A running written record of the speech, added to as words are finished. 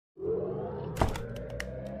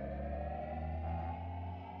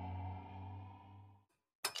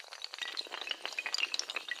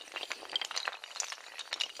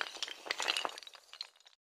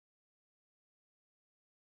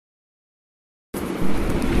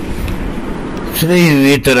ஸ்ரீ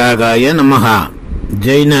வீதராகாய நமஹா.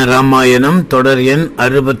 ஜெயின ராமாயணம் தொடர் எண்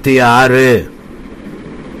 66.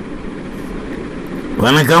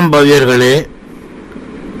 வணக்கம் பவ்யர்களே.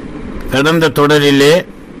 கடந்த தொடரிலே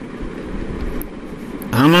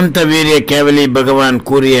அனந்த வீரிய கேவலி பகவான்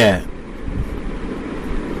கூறிய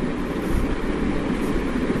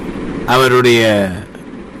அவருடைய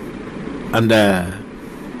அந்த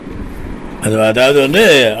அதாவது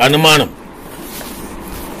அனுமானம்,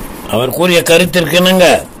 அவர் கூறிய கருத்திற்கு என்னங்க,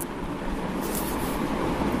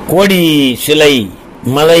 கோடி சிலை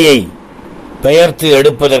மலையை பெயர்த்து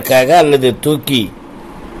எடுப்பதற்காக அல்லது தூக்கி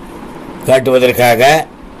காட்டுவதற்காக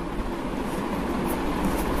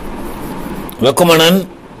லக்குமணன்,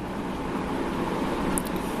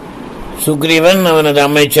 சுக்ரீவன், அவனது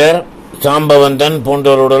அமைச்சர் சாம்பவந்தன்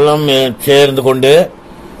போன்றவர்களுடன் சேர்ந்து கொண்டு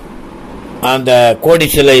அந்த கோடி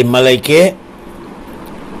சிலை மலைக்கு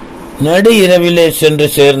நடு இரவிலே சென்று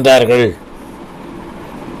சேர்ந்தார்கள்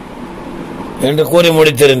என்று கூறி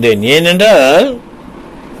முடித்திருந்தேன். ஏனென்றால்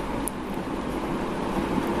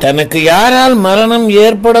தனக்கு யாரால் மரணம்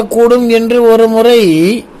ஏற்படக்கூடும் என்று ஒரு முறை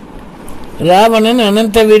ராவணன்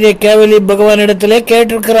அனந்த வீரிய கேவலி பகவானிடத்திலே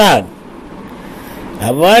கேட்டிருக்கிறான்.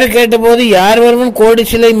 அவ்வாறு கேட்டபோது யார் ஒருவன் கோடி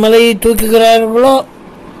சிலை மலையை தூக்குகிறார்களோ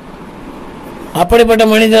அப்படிப்பட்ட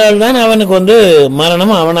மனிதரால் தான் அவனுக்கு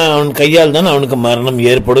மரணம், அவன் கையால் தான் அவனுக்கு மரணம்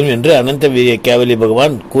ஏற்படும் என்று அனந்த வீரிய கேவலி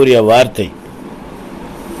பகவான் கூறிய வார்த்தை.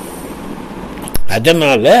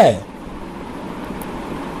 அதனால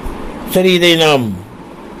சரி, இதை நாம்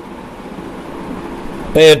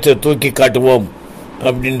பெயர்த்து தூக்கி காட்டுவோம்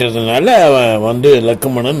அப்படின்றதுனால அவன்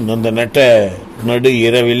லக்குமணன் அந்த நடு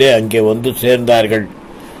இரவிலே அங்கே சேர்ந்தார்கள்.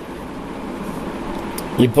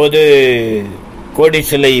 இப்போது கோடி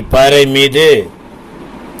சிலை பாறை மீது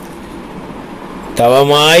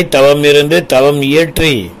தவம் இருந்து தவம்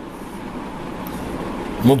இயற்றி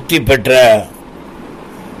முக்தி பெற்ற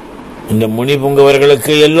இந்த முனி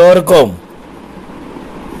புங்கவர்களுக்கு எல்லோருக்கும்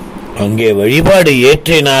அங்கே வழிபாடு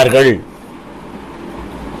ஏற்றினார்கள்.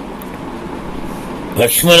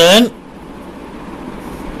 லக்ஷ்மணன்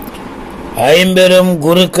ஐம்பெரும்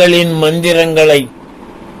குருக்களின் மந்திரங்களை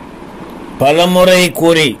பலமுறை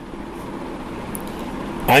கூறி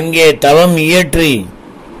அங்கே தவம் இயற்றி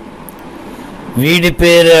வீடு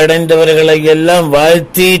பேறு அடைந்தவர்களை எல்லாம்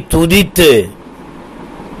வாழ்த்தி துதித்து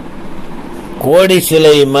கோடி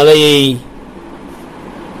சிலை மலையை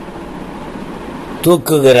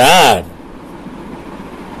தூக்குகிறார்.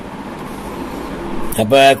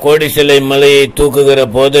 அப்ப கோடி சிலை மலையை தூக்குகிற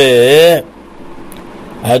போது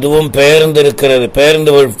அதுவும் பெயர்ந்து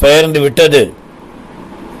விட்டது.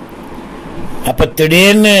 அப்ப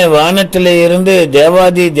திடீர்னு வானத்திலே இருந்து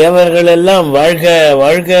தேவாதி தேவர்கள் எல்லாம் வாழ்க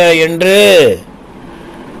வாழ்க என்று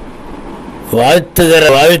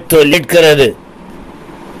வாழ்த்து லிட்கிறது.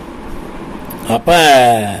 அப்ப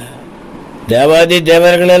தேவாதி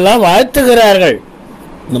தேவர்கள் எல்லாம் வாழ்த்துகிறார்கள்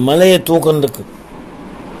இந்த மலையை தூக்குறதுக்கு.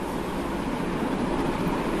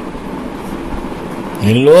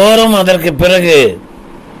 எல்லோரும் அதற்கு பிறகு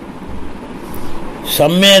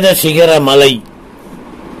சம்மேத சிகர மலை,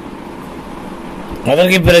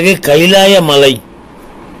 அதற்கு பிறகு கைலாய மலை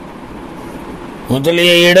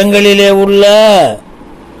முதலிய இடங்களிலே உள்ள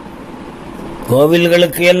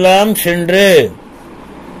கோவில்களுக்கு எல்லாம் சென்று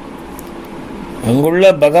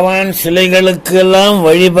அங்குள்ள பகவான் சிலைகளுக்கு எல்லாம்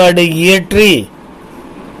வழிபாடு இயற்றி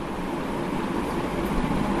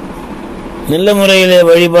நல்ல முறையிலே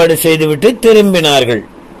வழிபாடு செய்துவிட்டு திரும்பினார்கள்.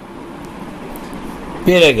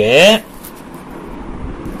 பிறகு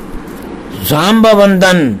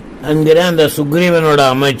சாம்பவந்தன் என்கிற அந்த சுக்ரீவனோட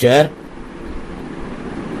அமைச்சர்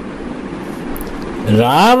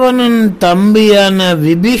ராவணன் தம்பியான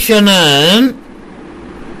விபீஷணன்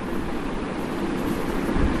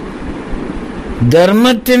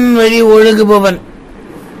தர்மத்தின் வழி ஒழுகுபவன்,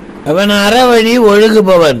 அவன் அற வழி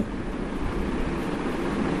ஒழுகுபவன்.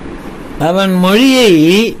 அவன் மொழியை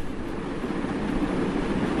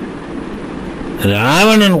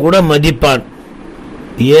ராவணன் கூட மதிப்பான்,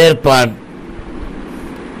 ஏற்பான்.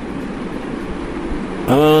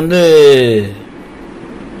 அவன்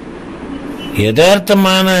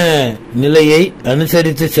யதார்த்தமான நிலையை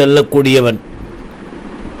அனுசரித்து செல்லக்கூடியவன்,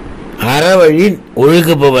 அறவழி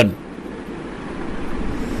ஒழுகுபவன்.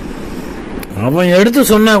 அவன் எடுத்து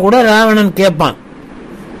சொன்னா கூட ராவணன் கேட்பான்.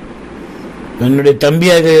 என்னுடைய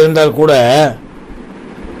தம்பியாக இருந்தால் கூட,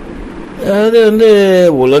 அது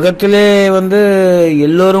உலகத்திலே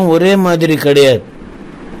எல்லோரும் ஒரே மாதிரி கிடையாது.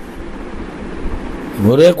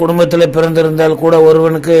 ஒரே குடும்பத்தில் பிறந்திருந்தால் கூட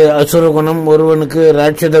ஒருவனுக்கு அசுர குணம், ஒருவனுக்கு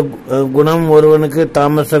ராட்சத குணம், ஒருவனுக்கு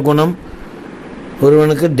தாமச குணம்,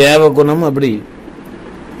 ஒருவனுக்கு தேவ குணம், அப்படி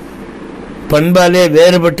பண்பாலே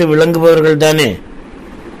வேறுபட்டு விளங்குபவர்கள் தானே.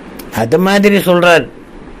 அது மாதிரி சொல்றார்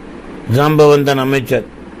ஜாம்பவந்தன் அமைச்சர்.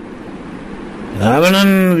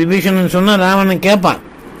 ராவணன் விபீஷணன் சொன்னா ராவணன் கேட்பான்.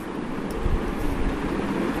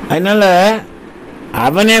 அதனால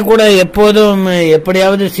அவனே கூட எப்போதும்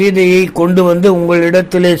எப்படியாவது சீதையை கொண்டு வந்து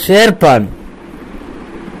உங்களிடத்திலே சேர்ப்பான்.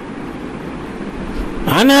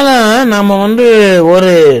 ஆனாலும் நாம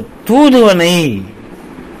ஒரு தூதுவனை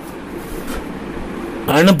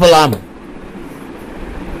அனுப்பலாம்,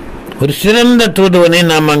 ஒரு சிறந்த தூதுவனை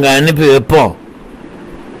நாம் அங்க அனுப்பி வைப்போம்.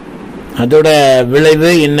 அதோட விளைவு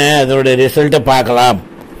என்ன, அதோட ரிசல்ட்டை பார்க்கலாம்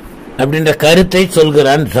அப்படின்ற கருத்தை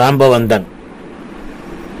சொல்கிறான் ஜாம்பவந்தன்.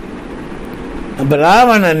 அப்ப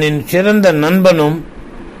ராவணனின் சிறந்த நண்பனும்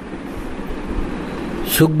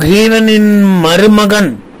சுக்ரீவனின்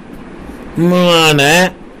மருமகன்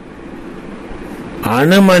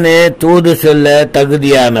அனுமனே தூது செல்ல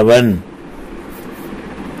தகுதியானவன்.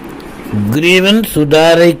 சுக்ரீவன்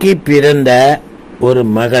சுதாரைக்கு பிறந்த ஒரு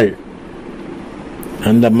மகள்.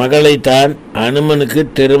 அந்த மகளைத்தான் அனுமனுக்கு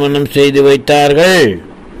திருமணம் செய்து வைத்தார்கள்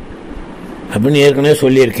அப்படின்னு ஏற்கனவே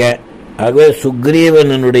சொல்லியிருக்கேன். ஆகவே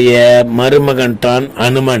சுக்ரீவனுடைய மருமகன் தான்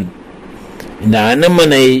அனுமன். இந்த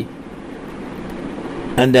அனுமனை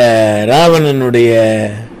அந்த ராவணனுடைய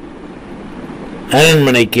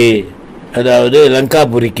அரண்மனைக்கு, அதாவது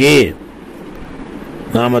லங்காபுரிக்கு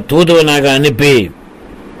நாம தூதுவனாக அனுப்பி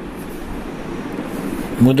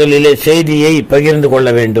முதலிலே செய்தியை பகிர்ந்து கொள்ள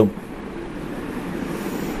வேண்டும்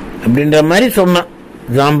அப்படின்ற மாதிரி சொன்னான்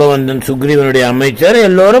ஜாம்பவந்தன் சுக்ரீவனுடைய அமைச்சர்.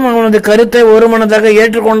 எல்லோரும் அவனது கருத்தை ஒரு மனதாக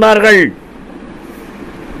ஏற்றுக்கொண்டார்கள்.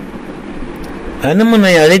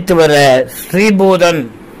 அனுமனை அழைத்து வர ஸ்ரீபூதன்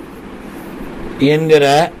என்கிற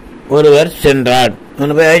ஒருவர் சென்றார்.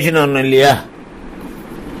 அவனை போய் அழைச்சின்னு வரணும் இல்லையா,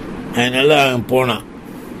 அதனால போனான்.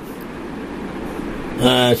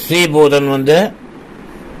 ஸ்ரீபூதன்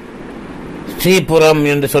ஸ்ரீபுரம்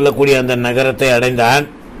என்று சொல்லக்கூடிய அந்த நகரத்தை அடைந்தான்.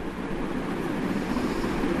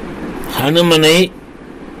 ஹனுமனை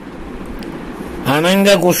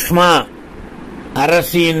அனங்ககுஷ்மா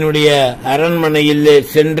அரசியினுடைய அரண்மனையில்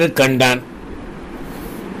சென்று கண்டான்.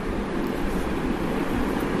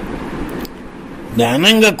 இந்த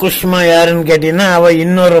அனங்ககுஷ்மா யாருன்னு கேட்டீங்கன்னா, அவ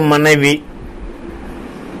இன்னொரு மனைவி.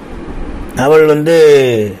 அவள்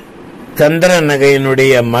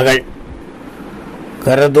சந்திரநகையினுடைய மகள்.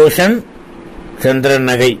 கரதூஷன்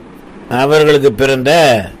சந்திரநகை அவர்களுக்கு பிறந்த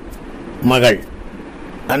மகள்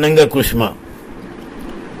அனங்ககுஷ்மா.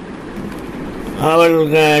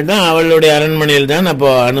 அவளுடைய அரண்மனையில் தான் அப்போ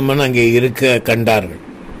அனுமன் அங்கே இருக்க கண்டார்கள்.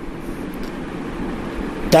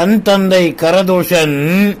 தன் தந்தை கரதூஷன்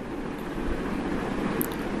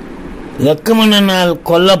லக்ஷ்மணனால்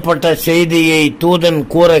கொல்லப்பட்ட செய்தியை தூதன்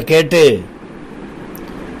கூற கேட்டு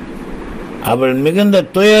அவள் மிகுந்த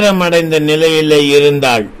துயரமடைந்த நிலையிலே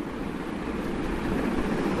இருந்தாள்.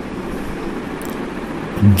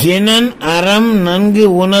 ஜினன் அறம் நன்கு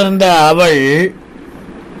உணர்ந்த அவள்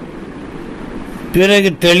பிறகு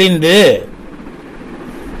தெளிந்து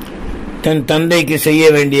தன் தந்தைக்கு செய்ய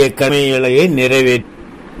வேண்டிய கடமைகளை நிறைவேற்ற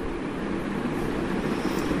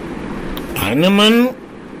அனுமன்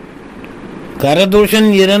கரதூஷன்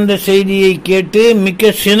இறந்த செய்தியை கேட்டு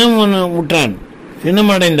மிக்க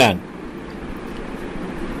சினமடைந்தான்.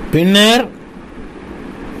 பின்னர்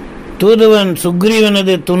தூதுவன்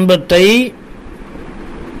சுக்ரீவனது துன்பத்தை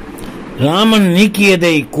ராமன்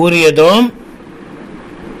நீக்கியதை கூறியதும்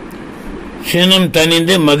சினம்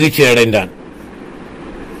தணிந்து மகிழ்ச்சி அடைந்தான்.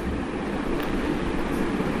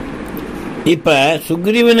 இப்ப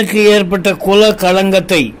சுக்ரீவனுக்கு ஏற்பட்ட குல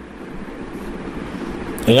களங்கத்தை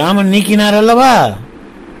ராமன் நீக்கினார் அல்லவா.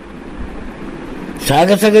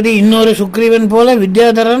 சாகசகதி இன்னொரு சுக்ரீவன் போல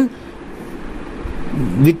வித்யாதரன்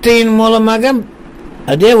வித்தையின் மூலமாக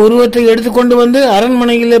அதே உருவத்தை எடுத்துக்கொண்டு வந்து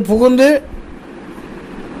அரண்மனையிலே புகுந்து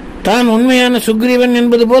தான் உண்மையான சுக்ரீவன்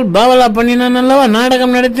என்பது போல் பாவலா பண்ணினான் அல்லவா,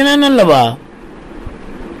 நாடகம் நடத்தினான் அல்லவா.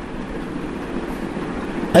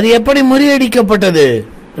 அது எப்படி முறியடிக்கப்பட்டது?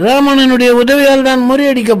 ராமனுடைய உதவியால் தான்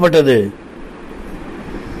முறியடிக்கப்பட்டது.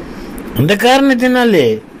 அந்த காரணத்தினாலே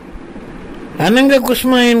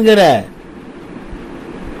அனங்ககுஷ்மா என்கிற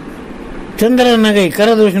சந்திரநகை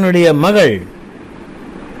கரதூஷனுடைய மகள்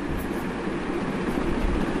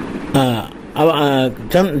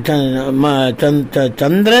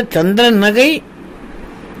சந்திரநகை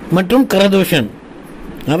மற்றும் கரதூஷன்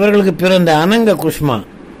அவர்களுக்கு பிறந்த அனங்ககுஷ்மா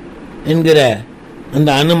என்கிற அந்த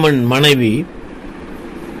அனுமன் மனைவி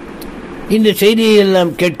இந்த செய்தியை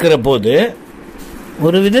எல்லாம் கேட்கிற போது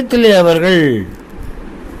ஒரு விதத்திலே அவர்கள்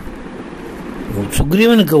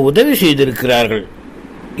சுக்ரீவனுக்கு உதவி செய்திருக்கிறார்கள்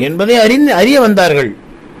என்பதை அறிய வந்தார்கள்.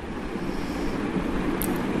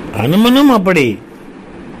 அனுமனும் அப்படி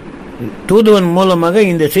தூதுவன் மூலமாக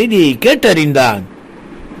இந்த செய்தியை கேட்டறிந்தான்.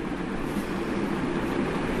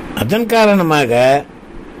 அதன் காரணமாக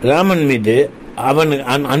ராமன் மீது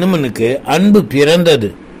அனுமனுக்கு அன்பு பிறந்தது.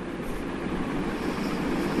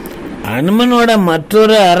 அனுமனோட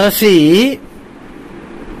மற்றொரு அரசி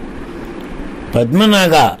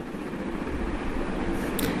பத்மநாகா.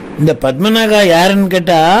 இந்த பத்மநாகா யாருன்னு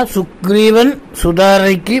கேட்டா சுக்ரீவன்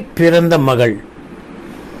சுதாரைக்கு பிறந்த மகள்.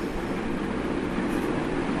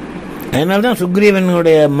 அதனால்தான்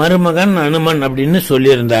சுக்ரீவனுடைய மருமகன் அனுமன் அப்படின்னு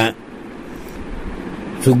சொல்லியிருந்தான்.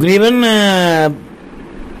 சுக்ரீவன்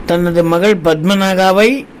தனது மகள் பத்மநாகாவை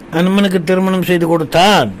அனுமனுக்கு திருமணம் செய்து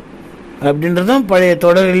கொடுத்தான் அப்படின்றதும் பழைய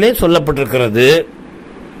தொடரிலே சொல்லப்பட்டிருக்கிறது.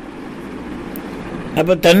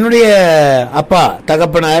 அப்ப தன்னுடைய அப்பா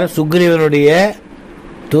தகப்பனார் சுக்ரீவனுடைய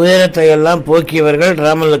துயரத்தை எல்லாம் போக்கியவர்கள்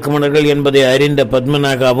ராம லக்ஷ்மணர்கள் என்பதை அறிந்த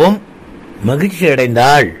பத்மநாகாவும் மகிழ்ச்சி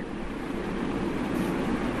அடைந்தாள்.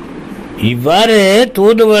 இவ்வாறு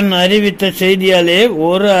தூதுவன் அறிவித்த செய்தியாலே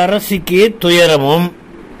ஒரு அரசிக்கு துயரமும்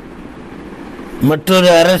மற்றொரு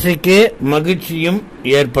அரசிக்கு மகிழ்ச்சியும்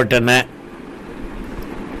ஏற்பட்டன.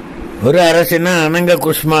 ஒரு அரசினா அனங்க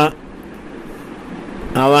குஷ்மா,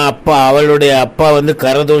 அவளுடைய அப்பா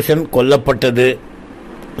கரதூஷன் கொல்லப்பட்டது,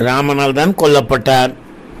 ராமனால் தான் கொல்லப்பட்டார்.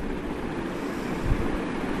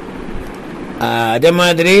 அதே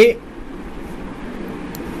மாதிரி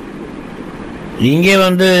இங்கே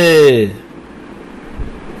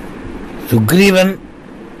சுக்ரீவன்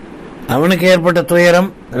அவனுக்கு ஏற்பட்ட துயரம்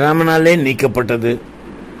ராமனாலே நீக்கப்பட்டது.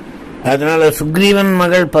 அதனால சுக்ரீவன்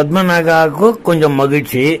மகள் பத்மநாகாவுக்கு கொஞ்சம்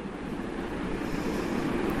மகிழ்ச்சி.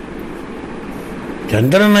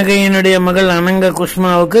 சந்திரநகையினுடைய மகள் அனங்க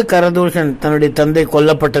குஷ்மாவுக்கு கரதூஷன் தன்னுடைய தந்தை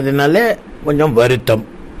கொல்லப்பட்டதினாலே கொஞ்சம் வருத்தம்.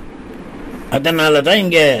 அதனாலதான்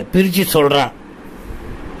இங்க பிரிச்சு சொல்றான்.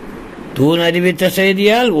 தூண் அறிவித்த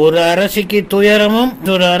செய்தியால் ஒரு அரசிக்கு துயரமும்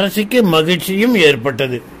ஒரு அரசிக்கு மகிழ்ச்சியும்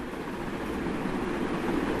ஏற்பட்டது.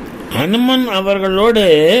 அனுமன் அவர்களோடு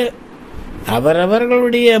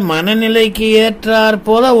அவரவர்களுடைய மனநிலைக்கு ஏற்றாற்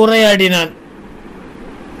போல உரையாடினான்.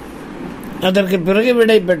 அதற்கு பிறகு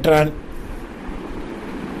விடை பெற்றான்.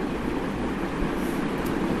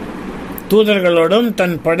 தூதர்களோடும்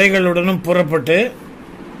தன் படைகளுடனும் புறப்பட்டு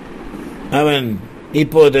அவன்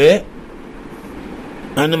இப்போது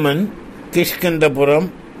அனுமன் கிஷ்கிந்தபுரம்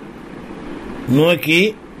நோக்கி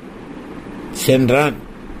சென்றான்.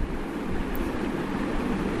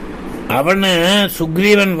 அவனை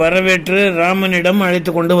சுக்ரீவன் வரவேற்று ராமனிடம்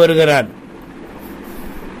அழைத்துக் கொண்டு வருகிறான்.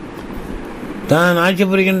 தான் ஆட்சி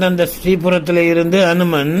புரிகின்ற அந்த ஸ்ரீபுரத்தில் இருந்து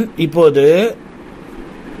அனுமன் இப்போது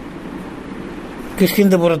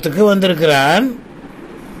கிஷ்கிந்தபுரத்துக்கு வந்திருக்கிறான்.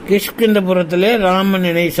 கிஷ்கிந்தபுரத்திலே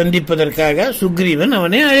ராமனை சந்திப்பதற்காக சுக்ரீவன்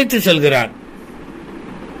அவனை அழைத்து செல்கிறான்.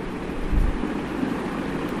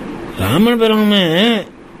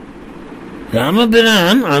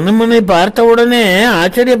 ராமபிரான் அனுமனை பார்த்தவுடனே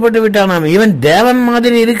ஆச்சரியப்பட்டு விட்டானாம். இவன் தேவன்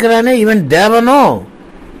மாதிரி இருக்கிறானே, இவன் தேவனோ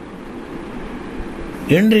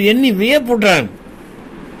என்று எண்ணி வியப்புற்றான்.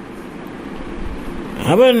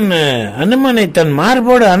 அவன் அனுமனை தன்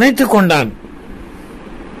மார்போடு அணைத்துக் கொண்டான்.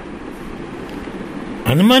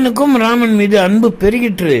 அனுமனுக்கும் ராமன் மீது அன்பு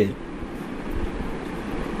பெருகிற்று.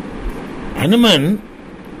 அனுமன்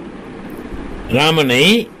ராமனை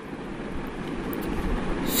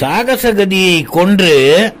சாகசகதியை கொன்று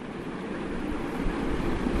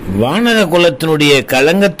வானர குலத்தினுடைய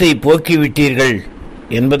களங்கத்தை போக்கிவிட்டீர்கள்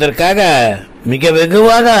என்பதற்காக மிக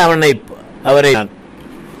வெகுவாக அவரை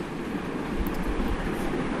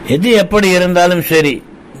எது எப்படி இருந்தாலும் சரி,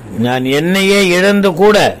 நான் என்னையே இழந்து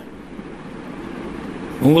கூட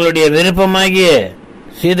உங்களுடைய விருப்பமாகிய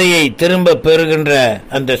சீதையை திரும்ப பெறுகின்ற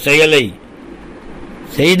அந்த செயலை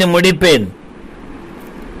செய்து முடிப்பேன்.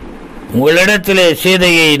 உங்களிடத்திலே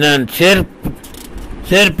சீதையை நான்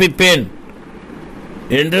சேர்ப்பிப்பேன்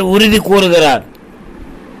என்று உறுதி கூறுகிறார்.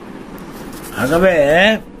 ஆகவே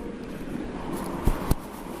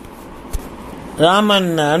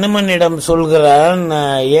ராமன் அனுமனிடம் சொல்கிறான்,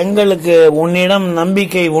 எங்களுக்கு உன்னிடம்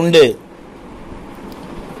நம்பிக்கை உண்டு.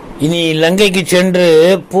 இனி லங்கைக்கு சென்று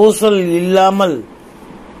பூசல் இல்லாமல்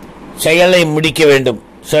செயலை முடிக்க வேண்டும்.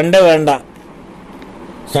 சண்டை வேண்டாம்,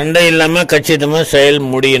 சண்டை இல்லாம கச்சிதமா செயல்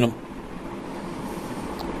முடியணும்.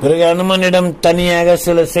 பிறகு அனுமனிடம் தனியாக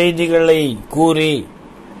சில செய்திகளை கூறி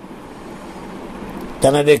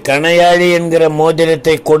தனது கணையாழி என்கிற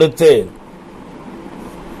மோதிரத்தை கொடுத்து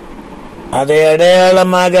அதை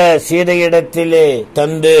அடையாளமாக சீதையிடத்திலே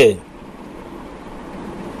தந்து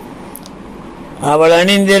அவள்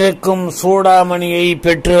அணிந்திருக்கும் சூடாமணியை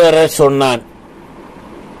பெற்று வர சொன்னான்.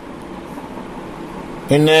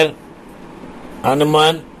 பின்னர்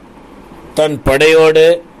அனுமான் தன் படையோடு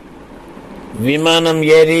விமானம்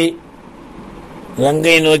ஏறி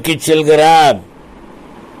லங்கை நோக்கி செல்கிறார்.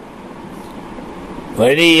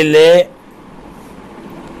 வழியிலே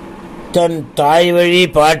தன் தாய் வழி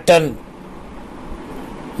பாட்டன்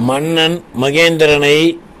மன்னன் மகேந்திரனை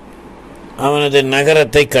அவனது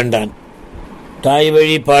நகரத்தை கண்டான். தாய்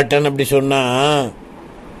வழி பாட்டன் அப்படி சொன்னா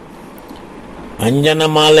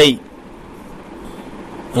அஞ்சனமாலை,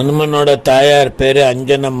 அனுமனோட தாயார் பேரு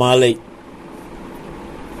அஞ்சனமாலை.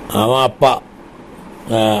 அவன் அப்பா,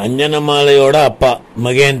 அஞ்சனமாலையோட அப்பா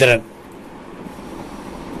மகேந்திரன்,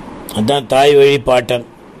 அதான் தாய் வழி பாட்டன்.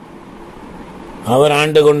 அவர்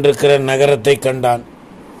ஆண்டு கொண்டிருக்கிற நகரத்தை கண்டான்.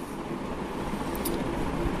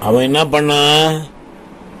 அவன் என்ன பண்ணான்,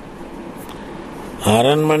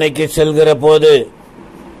 அரண்மனைக்கு செல்கிற போது,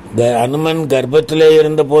 அனுமன் கர்ப்பத்திலே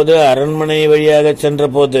இருந்த போது அரண்மனை வழியாக சென்ற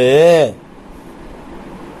போது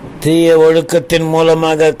தீய ஒழுக்கத்தின்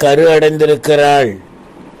மூலமாக கரு அடைந்திருக்கிறாள்,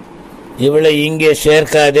 இவளை இங்கே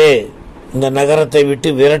சேர்க்காதே, இந்த நகரத்தை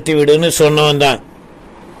விட்டு விரட்டி விடுன்னு சொன்னவன் தான்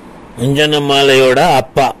அஞ்சனமாலையோட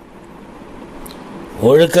அப்பா.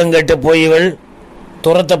 ஒழுக்கங்கட்டு போய் இவள்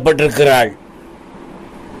துரத்தப்பட்டிருக்கிறாள்.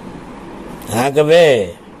 ஆகவே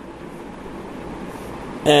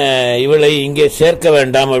இவளை இங்கே சேர்க்க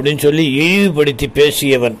வேண்டாம் அப்படின்னு சொல்லி இழிவுபடுத்தி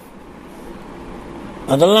பேசியவன்.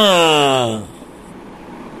 அதெல்லாம்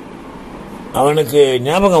அவனுக்கு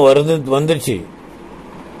ஞாபகம் வந்துருச்சு.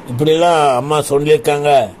 இப்படிலாம் அம்மா சொல்லியிருக்காங்க,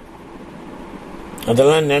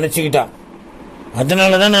 அதெல்லாம் நினைச்சுக்கிட்டான்.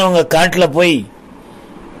 அதனாலதான் அவங்க காட்டில் போய்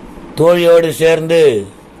தோழியோடு சேர்ந்து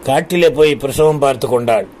காட்டிலே போய் பிரசவம் பார்த்து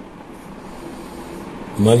கொண்டாள்.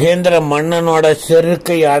 மகேந்திர மன்னனோட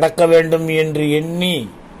செருக்கை அடக்க வேண்டும் என்று எண்ணி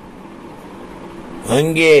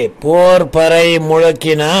அங்கே போர் பறை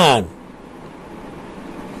முழக்கினான்.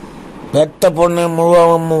 பெத்த பொண்ணு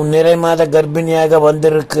முழுவதும் நிறைமாத கர்ப்பிணியாக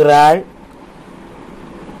வந்திருக்கிறாள்.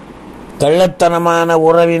 கள்ளத்தனமான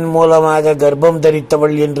உறவின் மூலமாக கர்ப்பம்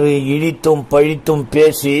தரித்தவள் என்று இழித்தும் பழித்தும்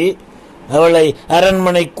பேசி அவளை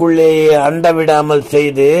அரண்மனைக்குள்ளேயே அண்டவிடாமல்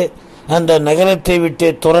செய்து அந்த நகரத்தை விட்டு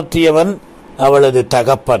துரத்தியவன் அவளது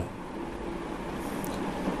தகப்பன்.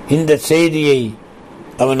 இந்த செய்தியை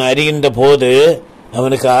அவன் அறிகின்ற போது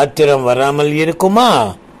அவனுக்கு ஆத்திரம் வராமல் இருக்குமா?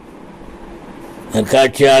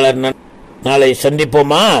 காட்சியாளர் நாளை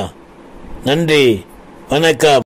சந்திப்போமா? நன்றி, வணக்கம்.